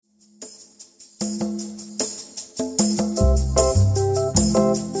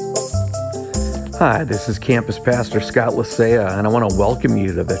Hi, this is Campus Pastor Scott Lasea, and I want to welcome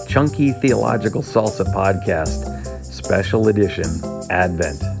you to the Chunky Theological Salsa Podcast, Special Edition,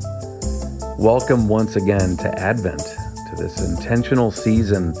 Advent. Welcome once again to Advent, to this intentional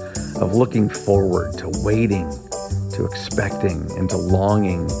season of looking forward, to waiting, to expecting, and to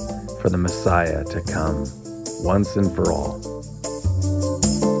longing for the Messiah to come once and for all.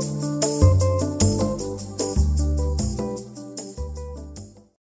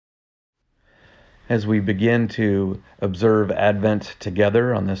 As we begin to observe Advent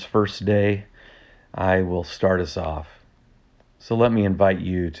together on this first day, I will start us off. So let me invite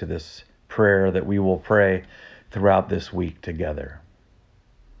you to this prayer that we will pray throughout this week together.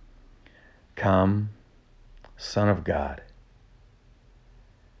 Come, Son of God.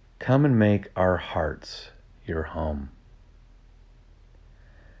 Come and make our hearts your home.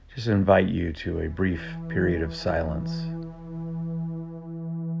 Just invite you to a brief period of silence.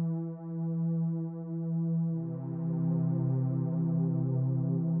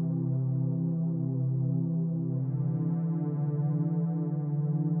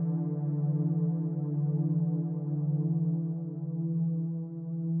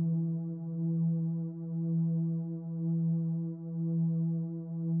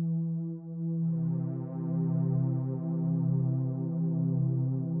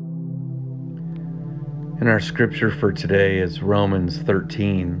 And our scripture for today is Romans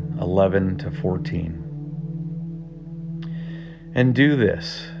 13, 11 to 14. And do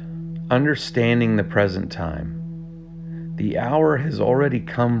this, understanding the present time. The hour has already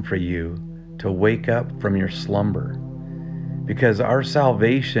come for you to wake up from your slumber, because our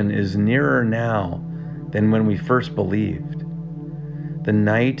salvation is nearer now than when we first believed. The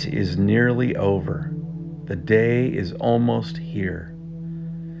night is nearly over. The day is almost here.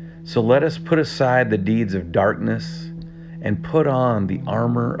 So let us put aside the deeds of darkness and put on the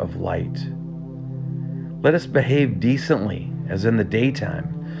armor of light. Let us behave decently as in the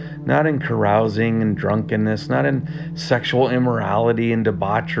daytime, not in carousing and drunkenness, not in sexual immorality and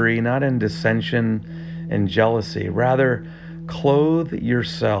debauchery, not in dissension and jealousy. Rather, clothe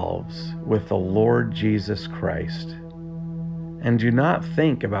yourselves with the Lord Jesus Christ. And do not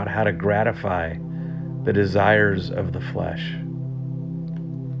think about how to gratify the desires of the flesh.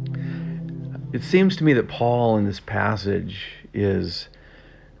 It seems to me that Paul in this passage is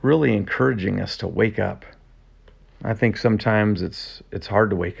really encouraging us to wake up. I think sometimes it's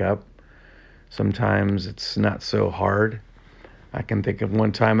hard to wake up. Sometimes it's not so hard. I can think of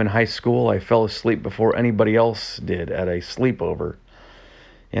one time in high school I fell asleep before anybody else did at a sleepover.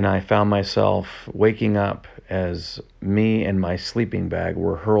 And I found myself waking up as me and my sleeping bag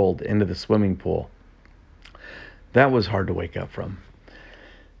were hurled into the swimming pool. That was hard to wake up from.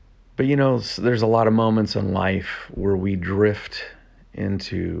 But you know, there's a lot of moments in life where we drift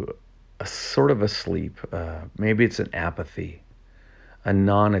into a sort of a sleep. Maybe it's an apathy, a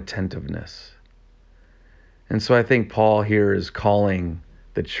non-attentiveness. And so I think Paul here is calling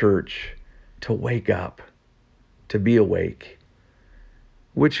the church to wake up, to be awake.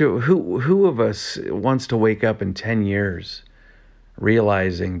 Who of us wants to wake up in 10 years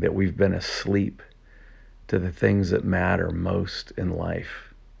realizing that we've been asleep to the things that matter most in life?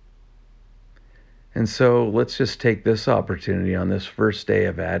 And so let's just take this opportunity on this first day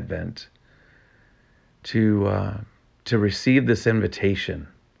of Advent to receive this invitation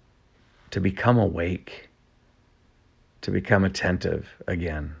to become awake, to become attentive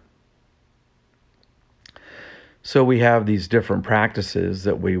again. So we have these different practices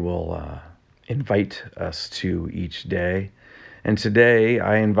that we will invite us to each day. And today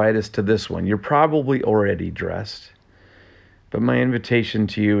I invite us to this one. You're probably already dressed. But my invitation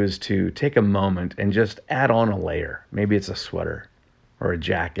to you is to take a moment and just add on a layer. Maybe it's a sweater or a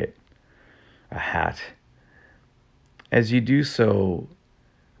jacket, a hat. As you do so,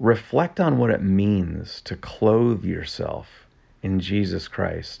 reflect on what it means to clothe yourself in Jesus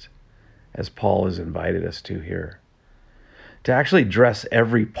Christ, as Paul has invited us to here. To actually dress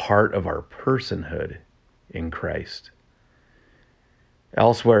every part of our personhood in Christ.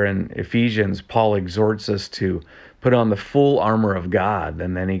 Elsewhere in Ephesians, Paul exhorts us to put on the full armor of God,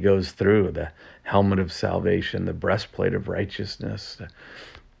 and then he goes through the helmet of salvation, the breastplate of righteousness,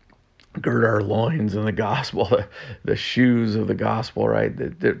 gird our loins in the gospel, the shoes of the gospel, right?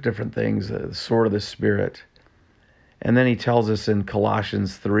 The different things, the sword of the Spirit. And then he tells us in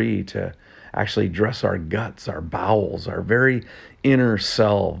Colossians 3 to actually dress our guts, our bowels, our very inner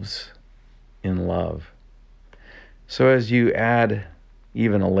selves in love. So as you add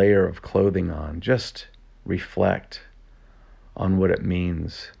even a layer of clothing on, just reflect on what it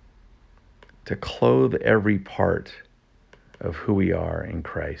means to clothe every part of who we are in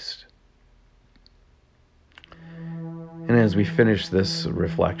Christ. And as we finish this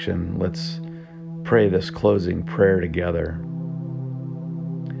reflection, let's pray this closing prayer together.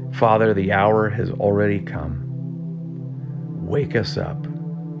 Father, the hour has already come. Wake us up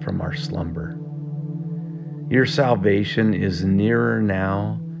from our slumber. Your salvation is nearer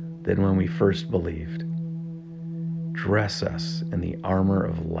now than when we first believed. Dress us in the armor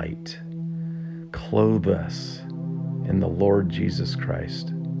of light. Clothe us in the Lord Jesus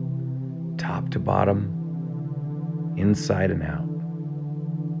Christ, top to bottom, inside and out.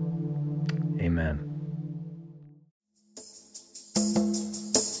 Amen.